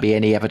doesn't seem to be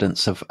any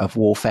evidence of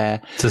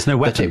warfare. So there's no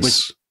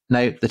weapons.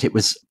 That it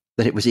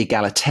was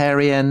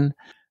egalitarian,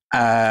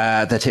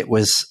 that it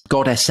was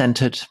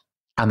goddess-centered,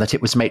 and that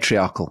it was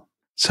matriarchal.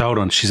 So hold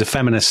on, she's a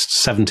feminist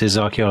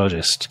 70s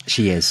archaeologist.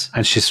 She is.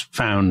 And she's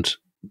found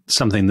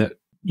something that,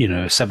 a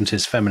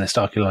 70s feminist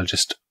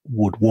archaeologist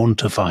would want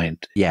to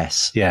find.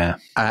 Yes. Yeah.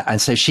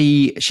 And so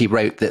she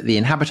wrote that the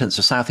inhabitants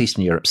of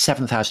southeastern Europe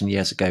 7,000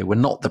 years ago were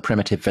not the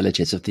primitive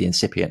villages of the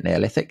incipient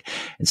Neolithic.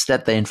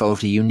 Instead, they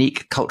involved a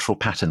unique cultural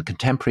pattern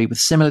contemporary with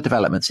similar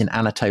developments in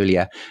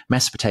Anatolia,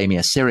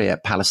 Mesopotamia, Syria,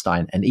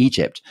 Palestine, and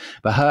Egypt.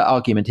 But her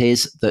argument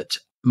is that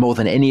more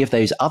than any of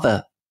those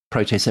other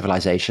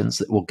proto-civilizations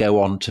that will go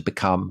on to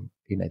become,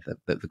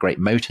 the great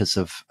motors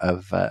of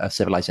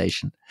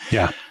civilization,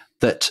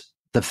 that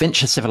the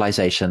Vinča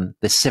civilization,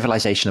 this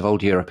civilization of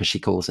Old Europe, as she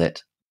calls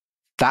it,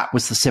 that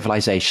was the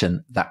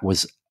civilization that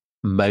was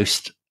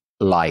most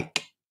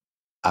like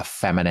a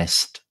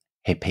feminist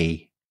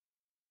hippie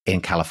in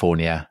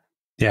California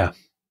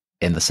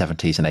in the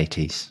 70s and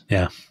 80s.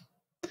 Yeah.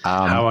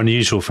 How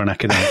unusual for an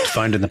academic to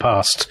find in the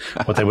past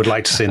what they would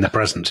like to see in the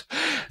present.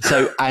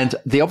 So, and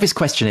the obvious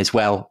question is,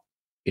 well,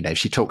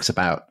 she talks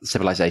about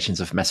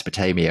civilizations of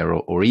Mesopotamia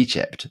or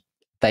Egypt.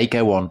 They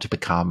go on to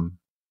become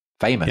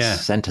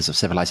famous centers of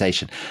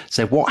civilization.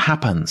 So what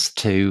happens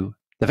to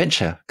the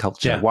Vinča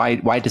culture?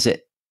 Why does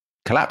it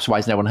collapse? Why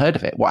has no one heard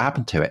of it? What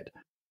happened to it?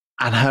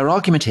 And her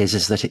argument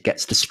is that it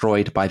gets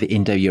destroyed by the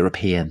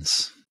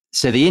Indo-Europeans.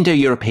 So the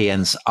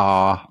Indo-Europeans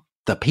are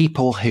the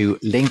people who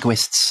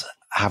linguists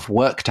have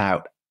worked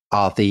out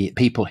are the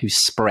people who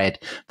spread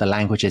the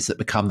languages that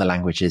become the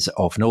languages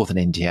of northern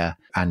India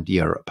and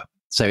Europe.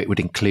 So it would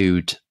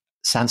include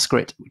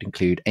Sanskrit, it would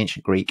include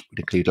ancient Greek, it would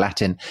include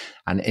Latin,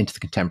 and into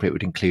the contemporary, it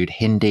would include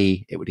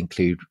Hindi, it would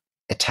include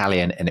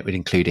Italian, and it would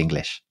include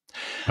English.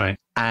 Right.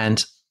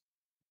 And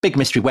big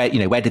mystery, where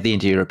did the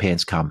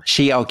Indo-Europeans come?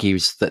 She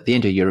argues that the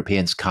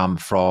Indo-Europeans come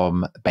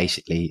from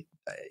basically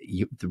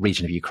the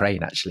region of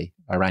Ukraine, actually,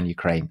 around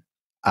Ukraine.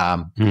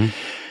 And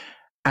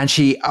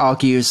she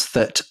argues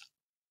that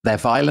they're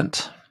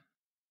violent,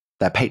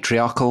 they're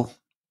patriarchal,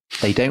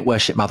 they don't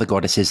worship mother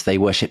goddesses, they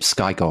worship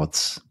sky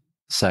gods.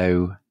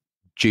 So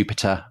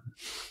Jupiter,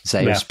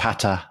 Zeus,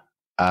 Pater,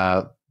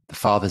 the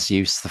father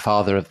Zeus, the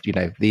father of,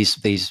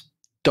 these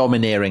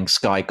domineering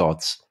sky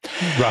gods.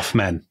 Rough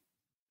men.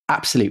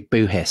 Absolute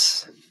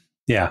boohis.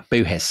 Yeah.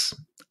 Boohis.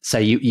 So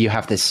you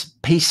have this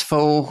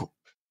peaceful,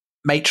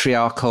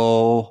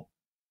 matriarchal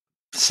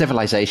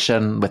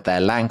civilization with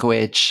their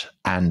language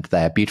and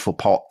their beautiful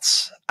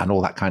pots and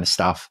all that kind of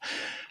stuff.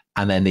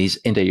 And then these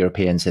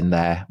Indo-Europeans in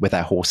there with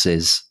their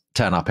horses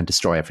turn up and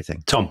destroy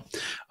everything. Tom,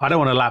 I don't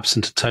want to lapse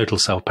into total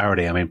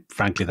self-parody. I mean,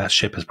 frankly, that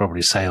ship has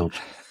probably sailed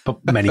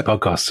many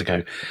podcasts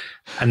ago.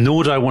 And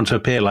nor do I want to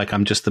appear like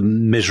I'm just the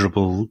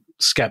miserable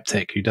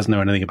skeptic who doesn't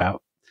know anything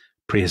about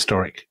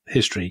prehistoric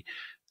history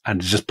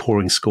and is just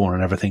pouring scorn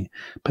on everything.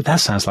 But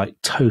that sounds like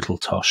total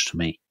tosh to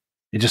me.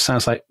 It just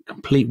sounds like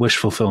complete wish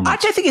fulfillment. I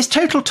don't think it's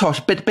total tosh,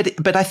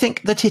 but I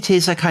think that it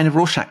is a kind of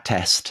Rorschach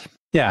test.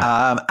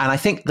 Yeah. And I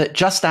think that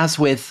just as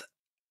with,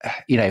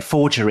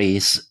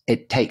 forgeries,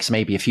 it takes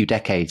maybe a few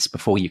decades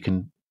before you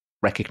can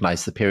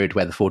recognize the period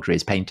where the forgery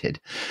is painted.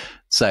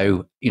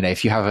 So,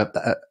 if you have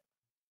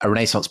a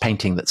Renaissance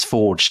painting that's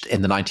forged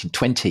in the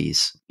 1920s,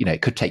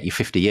 it could take you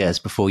 50 years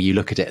before you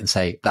look at it and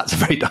say, that's a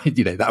very,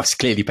 that was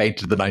clearly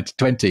painted in the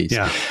 1920s.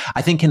 Yeah.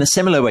 I think in a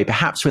similar way,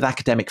 perhaps with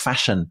academic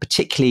fashion,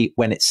 particularly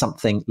when it's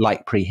something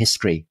like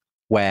prehistory,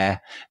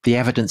 where the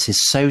evidence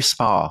is so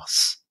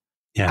sparse,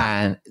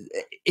 and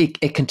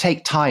it can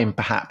take time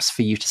perhaps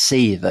for you to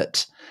see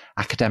that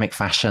academic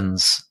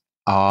fashions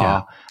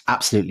are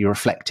absolutely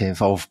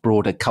reflective of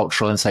broader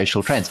cultural and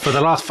social trends. For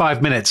the last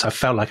 5 minutes, I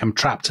felt like I'm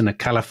trapped in a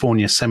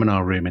California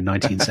seminar room in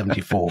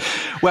 1974.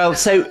 Well,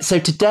 so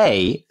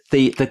today,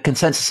 the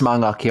consensus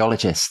among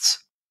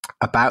archaeologists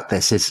about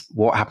this is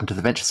what happened to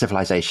the Venture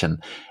civilization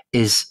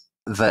is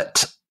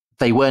that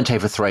they weren't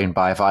overthrown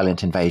by a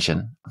violent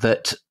invasion,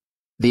 that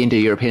the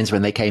Indo-Europeans,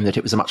 when they came, that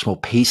it was a much more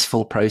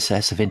peaceful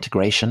process of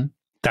integration.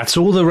 That's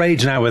all the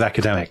rage now with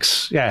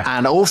academics. Yeah.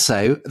 And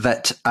also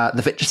that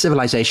the Venture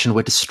civilization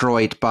were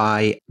destroyed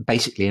by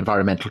basically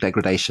environmental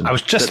degradation. I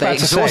was just about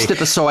to say. They exhausted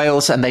the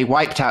soils and they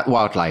wiped out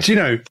wildlife.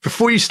 Do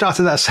before you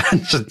started that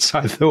sentence,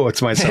 I thought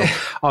to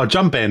myself, I'll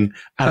jump in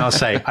and I'll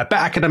say, I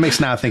bet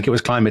academics now think it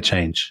was climate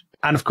change.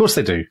 And of course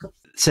they do.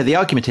 So the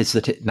argument is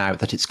that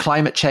it's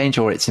climate change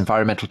or it's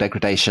environmental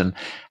degradation,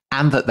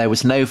 and that there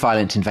was no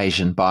violent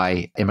invasion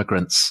by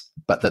immigrants,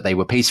 but that they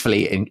were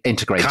peacefully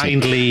integrated.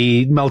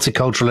 Kindly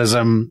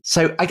multiculturalism.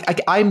 So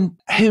I'm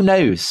who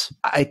knows?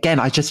 Again,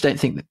 I just don't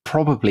think that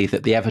probably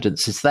that the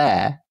evidence is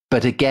there.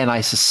 But again,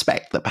 I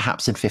suspect that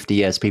perhaps in 50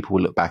 years, people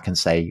will look back and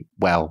say,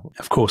 well,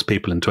 of course,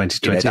 people in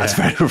 2020. That's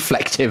very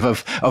reflective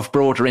of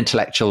broader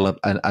intellectual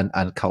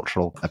and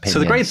cultural opinions. So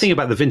the great thing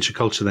about the Venture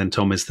culture then,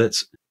 Tom, is that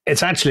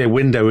it's actually a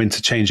window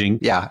into changing.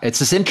 Yeah,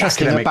 it's as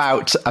interesting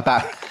about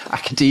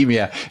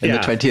academia in the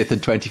 20th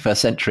and 21st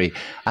century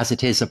as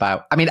it is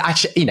about,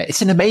 actually,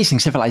 it's an amazing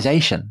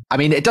civilization.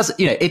 It does,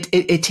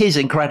 it is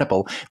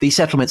incredible. These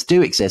settlements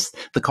do exist.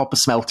 The copper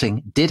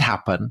smelting did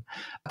happen.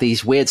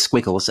 These weird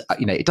squiggles,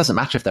 it doesn't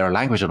matter if they're a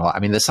language or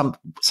not. There's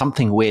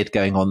something weird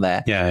going on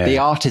there. Yeah. The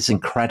art is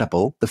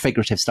incredible. The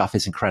figurative stuff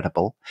is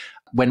incredible.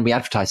 When we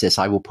advertise this,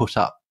 I will put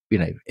up,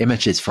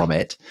 images from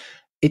it.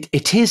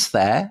 It is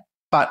there.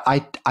 But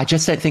I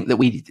just don't think that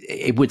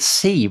it would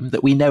seem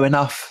that we know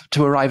enough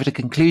to arrive at a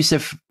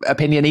conclusive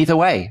opinion either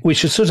way. We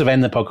should sort of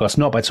end the podcast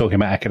not by talking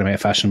about academic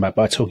fashion, but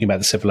by talking about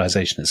the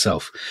civilization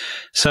itself.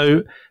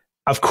 So,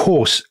 of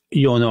course,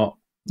 you're not,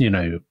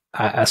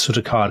 a sort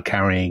of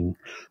card-carrying,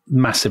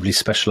 massively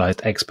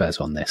specialized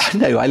expert on this.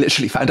 No, I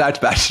literally found out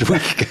about it a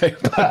week ago.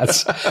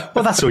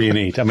 That's all you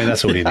need.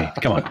 That's all you need.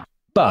 Come on.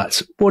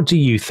 But what do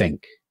you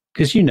think?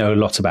 Because you know a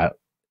lot about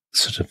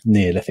sort of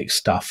Neolithic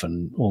stuff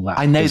and all that.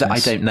 I know that I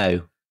don't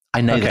know.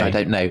 That I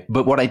don't know.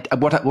 But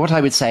what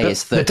I would say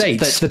is that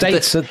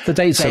the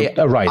dates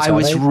are right. I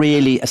was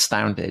really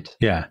astounded.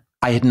 Yeah.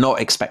 I had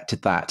not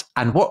expected that.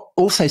 And what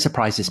also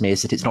surprises me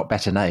is that it's not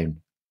better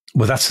known.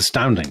 Well, that's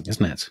astounding,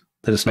 isn't it?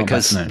 That it's not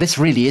better known. This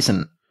really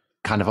isn't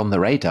kind of on the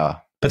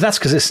radar. But that's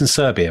because it's in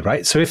Serbia,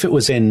 right? So if it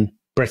was in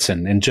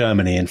Britain, in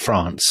Germany, in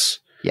France,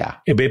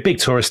 it'd be a big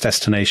tourist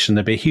destination.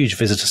 There'd be a huge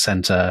visitor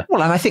centre.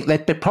 Well, and I think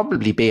there'd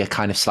probably be a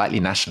kind of slightly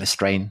nationalist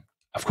strain.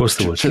 Of course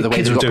there would. To the way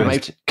kids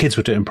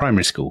would do it in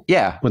primary school.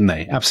 Yeah. Wouldn't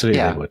they?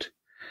 Absolutely they would.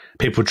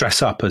 People would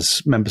dress up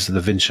as members of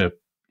the Venture,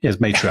 as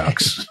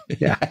matriarchs.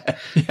 Yeah.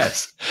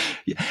 Yes.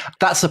 Yeah.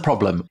 That's the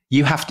problem.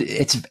 You have to,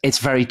 it's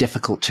very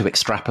difficult to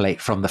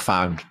extrapolate from the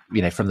found,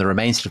 from the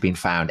remains that have been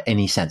found,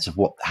 any sense of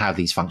how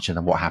these function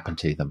and what happened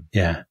to them.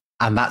 Yeah.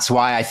 And that's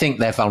why I think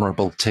they're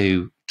vulnerable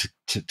to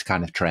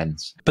kind of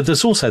trends. But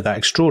there's also that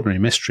extraordinary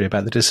mystery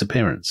about the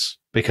disappearance.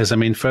 Because,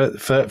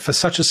 for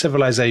such a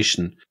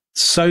civilization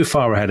so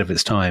far ahead of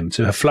its time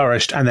to have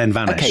flourished and then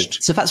vanished. Okay,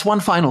 so that's one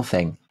final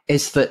thing,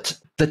 is that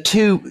the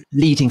two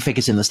leading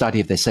figures in the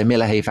study of this, so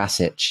Miloje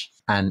Vasic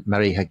and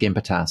Marija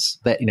Gimbutas,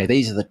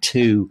 these are the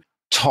two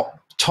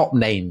top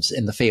names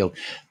in the field.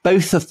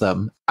 Both of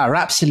them are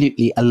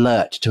absolutely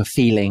alert to a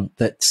feeling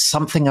that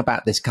something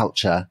about this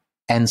culture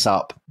ends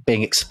up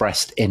being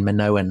expressed in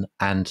Minoan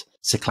and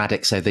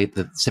Cycladic, so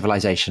the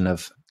civilization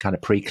of kind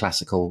of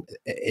pre-classical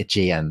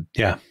Aegean.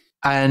 Yeah.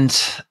 And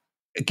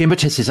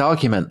Gimbutas's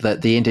argument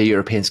that the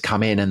Indo-Europeans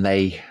come in and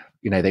they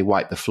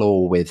wipe the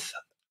floor with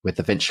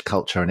the Venture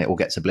culture and it all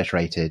gets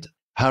obliterated.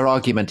 Her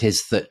argument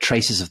is that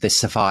traces of this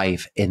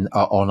survive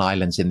on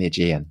islands in the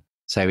Aegean.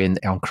 So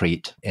on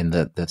Crete, in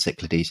the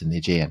Cyclades in the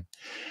Aegean.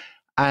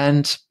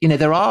 And,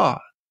 there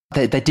are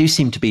They do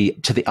seem to be,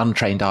 to the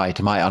untrained eye,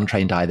 to my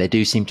untrained eye, they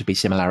do seem to be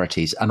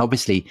similarities. And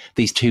obviously,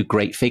 these two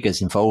great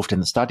figures involved in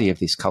the study of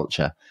this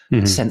culture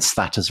sense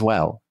that as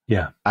well.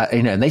 Yeah.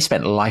 And they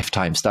spent a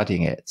lifetime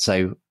studying it.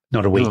 So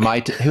not a week.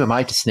 Who am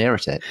I to sneer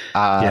at it?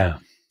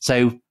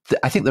 So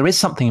I think there is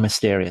something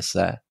mysterious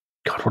there.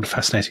 God, what a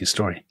fascinating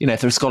story.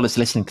 If there are scholars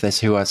listening to this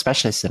who are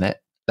specialists in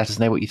it, let us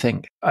know what you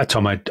think.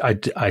 Tom,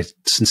 I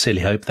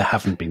sincerely hope there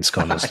haven't been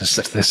scholars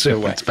listening to this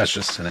who are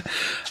specialists in it.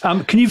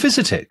 Can you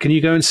visit it? Can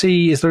you go and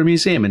see? Is there a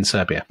museum in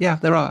Serbia? Yeah,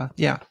 there are.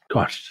 Yeah.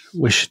 God,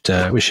 we should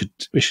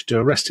do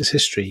a Rest is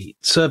History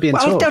Serbian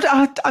tour.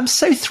 I'm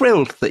so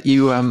thrilled that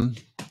you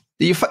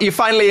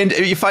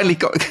finally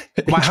got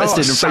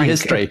interested in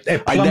prehistory.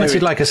 It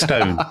plummeted like a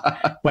stone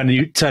when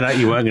you turned out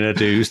you weren't going to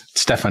do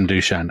Stefan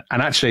Dusan.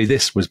 And actually,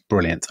 this was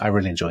brilliant. I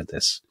really enjoyed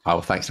this. Oh,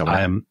 thanks,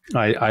 Tom.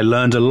 I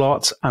learned a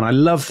lot, and I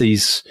love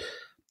these.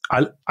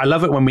 I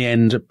love it when we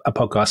end a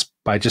podcast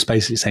by just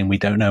basically saying we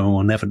don't know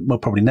and we'll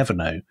probably never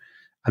know.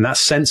 And that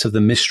sense of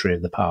the mystery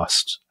of the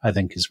past, I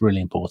think, is really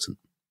important.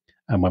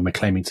 And when we're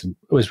claiming to,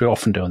 as we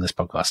often do on this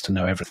podcast, to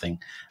know everything,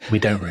 we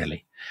don't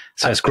really.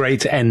 So it's great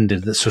to end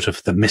in the sort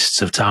of the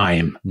mists of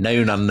time.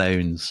 Known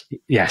unknowns.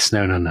 Yes,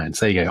 known unknowns.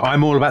 There you go.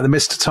 I'm all about the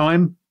mist of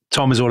time.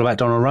 Tom is all about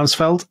Donald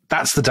Rumsfeld.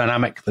 That's the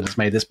dynamic that has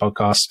made this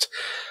podcast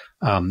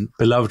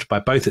beloved by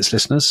both its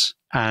listeners.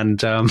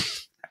 And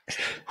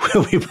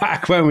we'll be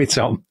back, won't we,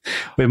 Tom,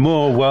 with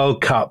more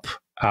World Cup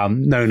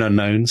known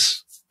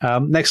unknowns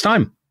next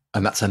time.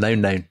 And that's a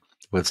known known.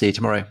 We'll see you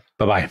tomorrow.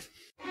 Bye-bye.